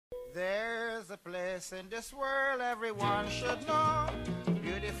There's a place in this world everyone should know.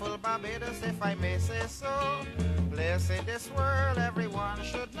 Beautiful Barbados, if I may say so. Place in this world everyone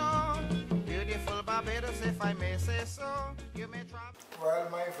should know. Beautiful Barbados, if I may say so. You may travel. Well,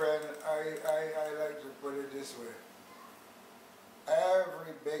 my friend, I like to put it this way.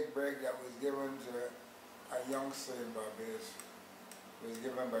 Every big break that was given to a youngster in Barbados was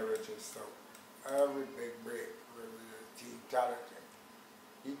given by Richard Stoute. Every big break was a team talent.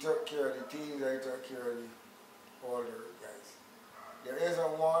 He took care of the teens, I took care of the older guys. There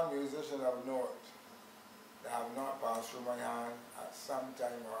isn't one musician of note that have not passed through my hand at some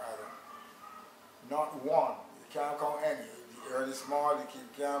time or other. Not one. You can't count any. The Early Small, the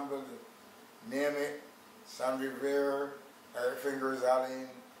Keith Campbell, the name it, Sam Rivera, Eric Fingers Allen,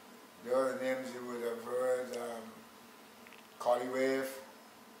 the other names you would have heard, Collie Wave,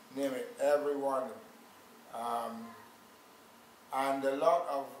 name it, every one of them. And a lot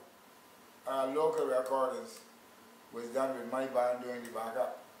of local recordings was done with my band doing the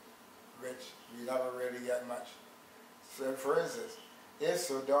backup, which we never really get much. So for instance, if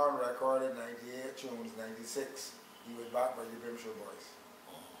Sudan recorded 98 tunes, 96, he was back by the Brimshire Boys.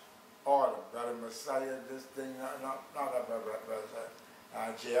 All of them, Brother Messiah, this thing, not a brother,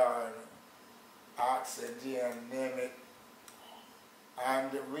 JR, Art, Cynthia, and name it. And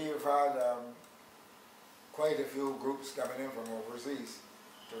we've had quite a few groups coming in from overseas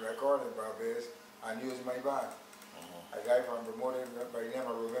to record in Barbados and use my band. A guy from Bermuda by the name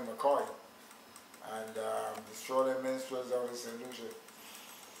of Ruben McCoy and the Strolling Minstrels out of St. Lucia.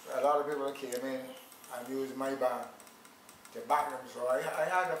 A lot of people came in and used my band to back them. So I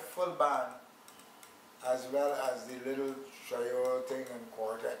had a full band as well as the little trio thing and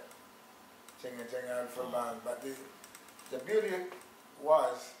quartet thing and I had full band. But the beauty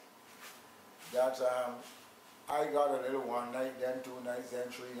was that I got a little one night, then 2 nights, then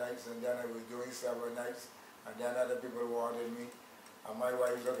 3 nights, and then I was doing several nights, and then other people wanted me. And my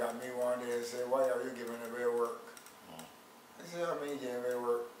wife looked at me one day and said, "Why are you giving away work?" I said, "I mean giving away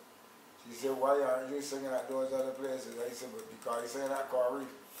work." She said, "Why aren't you singing at those other places?" I said, "But because I sing at Coral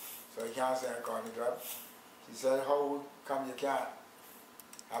Reef, so I can't sing at Carney Club." She said, "How come you can't?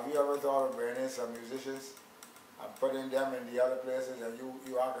 Have you ever thought of bringing in some musicians and putting them in the other places and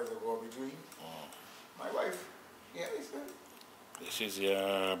you act as a go-between?" My wife, yeah, he said. She's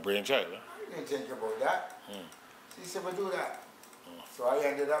your brainchild, huh? I didn't think about that. She said, "But do that." So I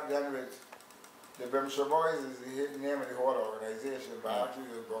ended up then with the Brimshire Boys is the name of the whole organization, but actually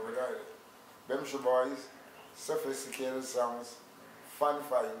it was broken out. Brimshire Boys, Sophisticated Sounds, Fun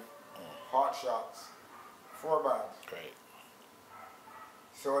 5, Hot Shots, 4 bands. Great.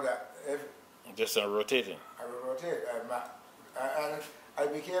 So that if Just rotating. I would rotate, and I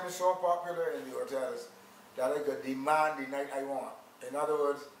became so popular in the hotels that I could demand the night I want. In other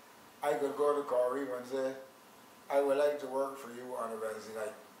words, I could go to Coral Reef and say, "I would like to work for you on a Wednesday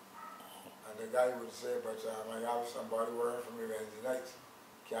night." And the guy would say, "But I have somebody working for me Wednesday nights.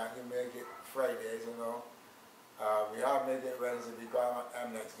 Can't you make it Fridays, you know?" "We have to make it Wednesday because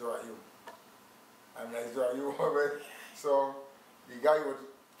I'm next door at you." "I'm next door at you." So the guy would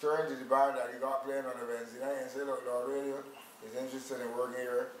turn to the bar that he got playing on a Wednesday night and say, "Look, Lord Radio is interested in working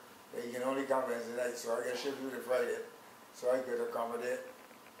here. He can only come Wednesday night, so I get shipped you to Friday, so I could accommodate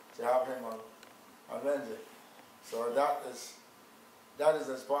to have him on Wednesday." So that is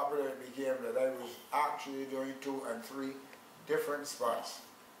as popular it became that I was actually doing 2 and 3 different spots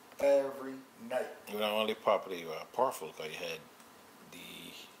every night. You were not only popular, you were powerful because you had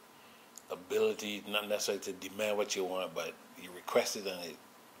the ability, not necessarily to demand what you want, but you requested and it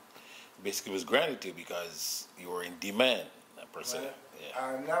basically was granted to you because you were in demand, per se. Right. Yeah.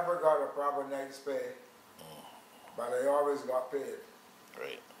 I never got a proper night's pay, but I always got paid.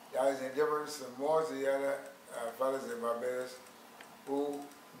 Right. That is the difference from most of the other fellas in Barbados who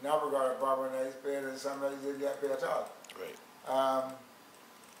never got a proper night's pay and sometimes didn't get paid at all. Right.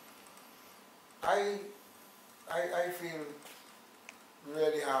 I feel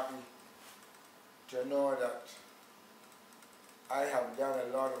really happy to know that I have done a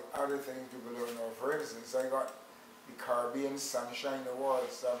lot of other things people don't know. For instance, I got the Caribbean Sunshine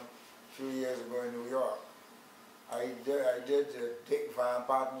Award some few years ago in New York. I did the Dick Van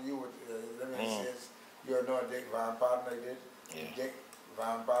Patten, let me say, you know Dick Van Patten, I did the Dick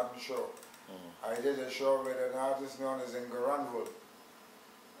Van Patten show. I did a show with an artist known as Inga Runwood.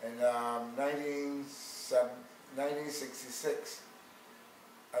 In 1966,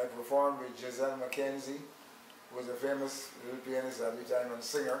 I performed with Giselle McKenzie, who was a famous little pianist at the time and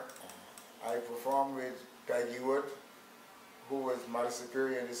singer. I performed with Peggy Wood, who was Mother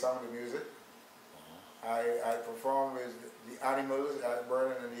Superior in the Sound of Music. I performed with the Animals,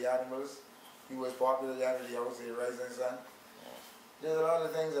 Vernon and the Animals. He was popular then at the house, the Rising Sun. There's a lot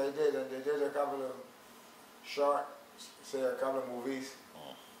of things I did, and they did a couple of short, say a couple of movies,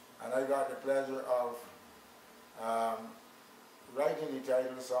 and I got the pleasure of writing the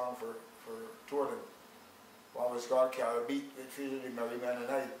title song for two of them. One was called Caribbean, it featured the Merry Men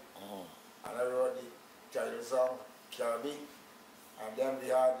and I. And I wrote the title song, Caribbean. And then we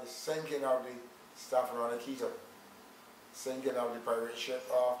had the sinking of the stuff around Akita, sinking of the pirate ship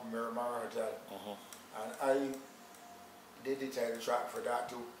off Miramar Hotel. And I did the title track for that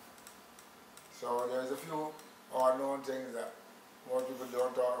too. So there's a few unknown things that more people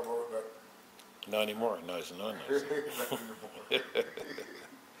don't talk about, but not anymore. No, it's not.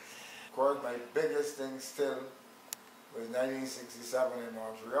 Of course, my biggest thing still was 1967 in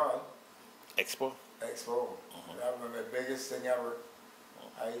Montreal. Expo? Expo. That was my biggest thing ever.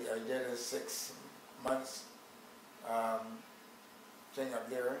 I did a 6 months thing up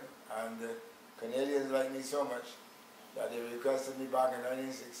there, and the Canadians liked me so much that they requested me back in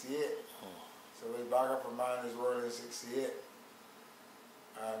 1968. So we back up for Miners World in 68.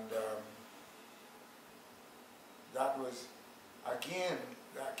 And that was, again,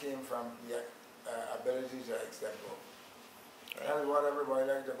 that came from the ability to extempo. Right. That's what everybody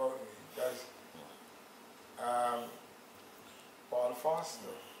liked about me. Because Paul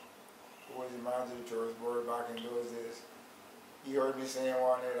Foster, who was the manager of the tourist board back in those days, he heard me saying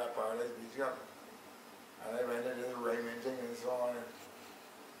one day that Paradise Beach Club. And I went into the Raymond thing and so on. And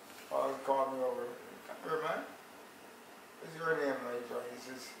Paul called me over. Come here, man. What's your name? He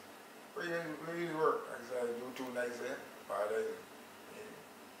says, where you work? I said, I do 2 nights there. Paradise.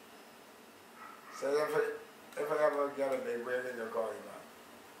 Says, if I ever get a big break, I'm going to call you, man.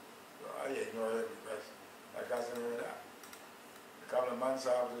 So I ignored it because I got some of that. A couple of months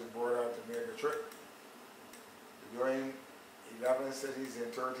after this board out to make a trip. Doing 11 cities in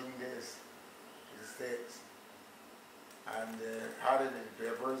 13 days in the States. And had it in the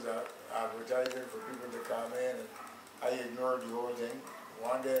papers, advertising for people to come in, and I ignored the whole thing.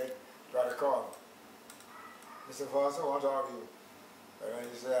 One day, got a call. Mr. Foster, I want to talk to you. And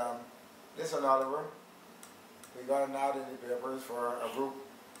he said, listen, Oliver, we got an ad in the papers for a group,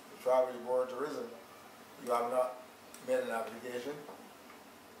 the Travel Board Tourism. You have not made an application.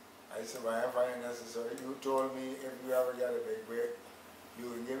 I said, well, I am finding it necessary. You told me if you ever get a big break, you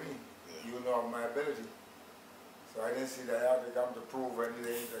will give me. You know my ability. So I didn't see that I had to come to prove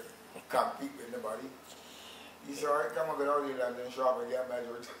anything to compete with anybody. He said, all right, come on, get out of the London shop and get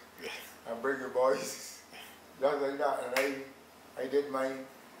measured and bring your boys. Just like that. And I did my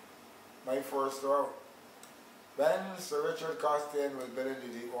first tour. Then Sir Richard Costain was building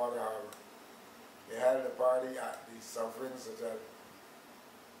the Deepwater Harbor. They held a party at the Sovereign's Hotel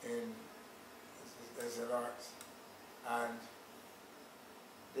in St. Lawrence. And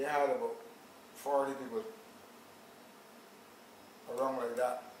they had about 40 people around like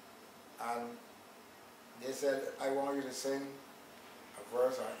that. And they said, I want you to sing a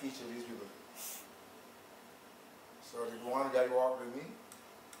verse on each of these people. So the one guy walked with me,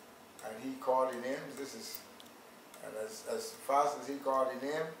 and he called the names. And as fast as he called the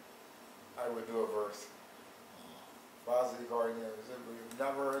name, I would do a verse. Fast as he called the name. I said, we've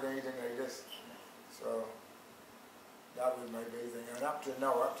never heard anything like this. So that was my big thing. And up to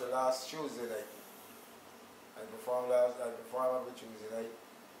now, up to last Tuesday night, I performed every Tuesday night.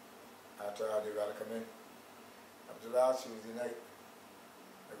 After they got to come in. Up to last Tuesday night,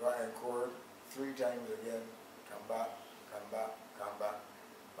 I got encored 3 times again. Come back, come back, come back.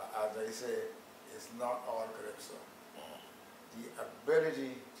 But as I say, it's not all calypso. The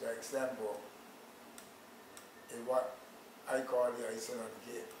ability to extempo is what I call the icing on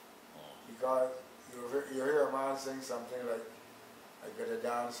the cake. Because you hear a man sing something like, I gotta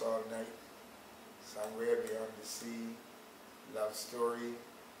dance all night, somewhere beyond the sea, love story,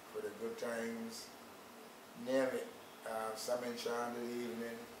 for the good times, name it, some enchanted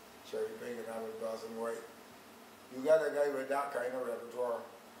evening, cherry pink and apple blossom white. You got a guy with that kind of repertoire,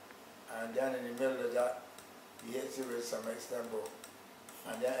 and then in the middle of that, he hits you with some extempo,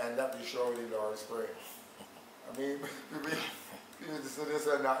 and then end up the show with the Lord's Prayer. I mean, people say this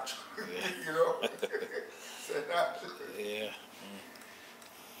is not true, you know? It's not true. Yeah.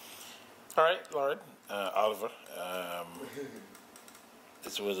 All right, Lord, Oliver.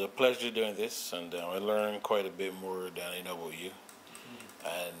 It was a pleasure doing this, and I learned quite a bit more than I know about you.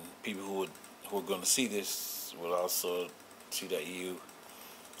 And people who are going to see this will also see that you,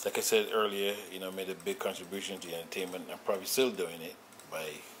 like I said earlier, made a big contribution to entertainment. I'm probably still doing it by,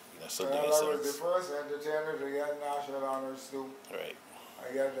 still doing I songs. was the first entertainer to get national honors too. Right.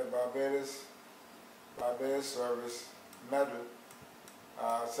 I got the Barbados Barbados Service Medal.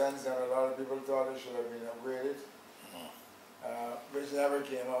 Since then, a lot of people thought it should have been upgraded, which never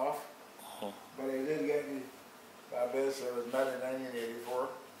came off. But I did get the Barbados Service Medal in 1984.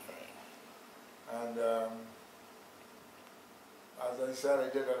 And as I said, I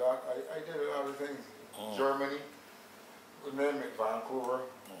did a lot. I did a lot of things. Germany, we name it, Vancouver.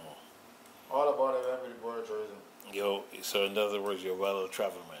 All about it, every Board of Tourism. So in other words, you're a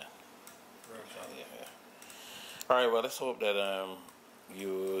well-traveled man. Yeah. All right. Well, let's hope that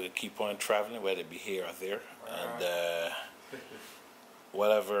you keep on traveling, whether it be here or there, and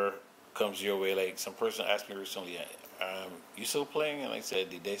whatever comes your way. Like some person asked me recently, you still playing? And I said,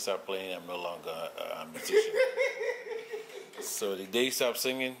 the day stop playing, I'm no longer a musician. So the day you stop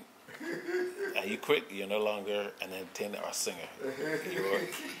singing, and you quit, you're no longer an entertainer or singer.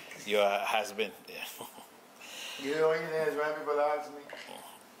 You're a has-been. Yeah. You know, when people ask me,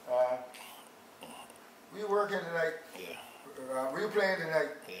 we working tonight? Yeah. We playing tonight?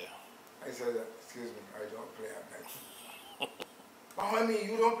 Yeah. I said, excuse me, I don't play at night. Oh, honey,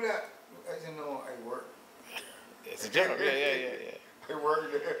 you don't play at... I said, no, I work. It's a job. Yeah. I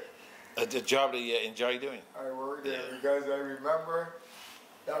work there. A job that you enjoy doing. I work there because I remember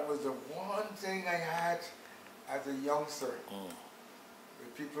that was the one thing I had as a youngster.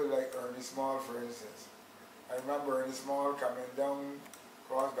 With people like Ernie Small, for instance. I remember Ernie Small coming down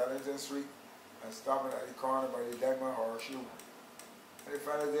across Bellington Street and stopping at the corner by the Diamond Horseshoe. And the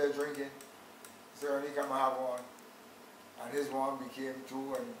fella there drinking. So Ernie come and have one. And his one became 2,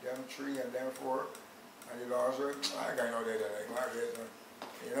 and them 3, and them 4. And the last one, I got no data like my business.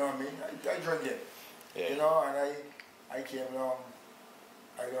 You know what I mean? I drink it. Yeah. You know, and I came along.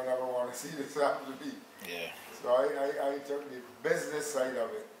 I don't ever want to see this happen to me. Yeah. So I took the business side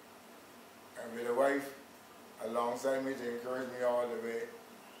of it. And with a wife alongside me to encourage me all the way.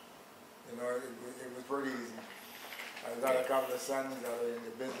 You know, it was pretty easy. I've got a couple of sons that are in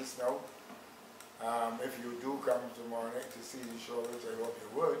the business now. If you do come tomorrow night to see the show, which I hope you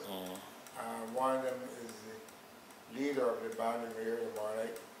would, one of them is the leader of the band over here tomorrow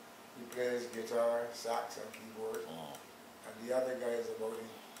night. He plays guitar, sax, and keyboard. And the other guy is about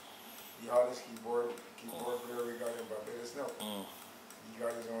the hardest keyboard player we got in Barbados now. He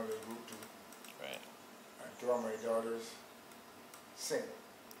got his own little group too. Right. And 2 of my daughters sing.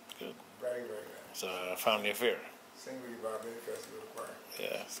 Good. Very, very good. It's a family affair. Sing with the Barbados Festival Choir.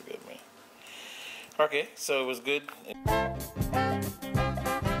 Yeah, it's a good man. Okay, so it was good.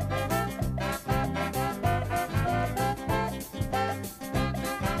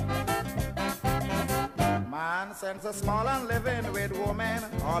 Man sends a small and living with women.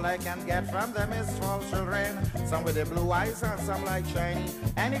 All I can get from them is 12 children. Some with the blue eyes and some like shiny.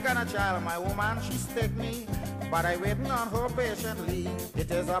 Any kind of child, my woman, she stick me. But I waiting on her patiently. It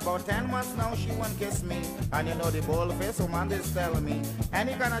is about 10 months now she won't kiss me. And you know the bold-faced woman is telling me,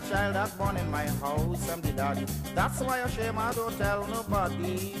 any kind of child that's born in my house, I'm the daddy. That's why I shame I don't tell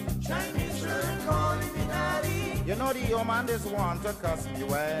nobody. Chinese children calling me daddy. You know the woman is want to cuss me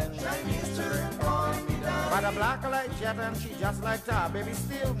when Chinese children calling me daddy. But a black like jet and she just like tar, baby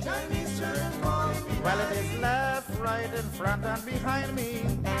still Chinese children calling me daddy. Well, it is left, right, in front and behind me.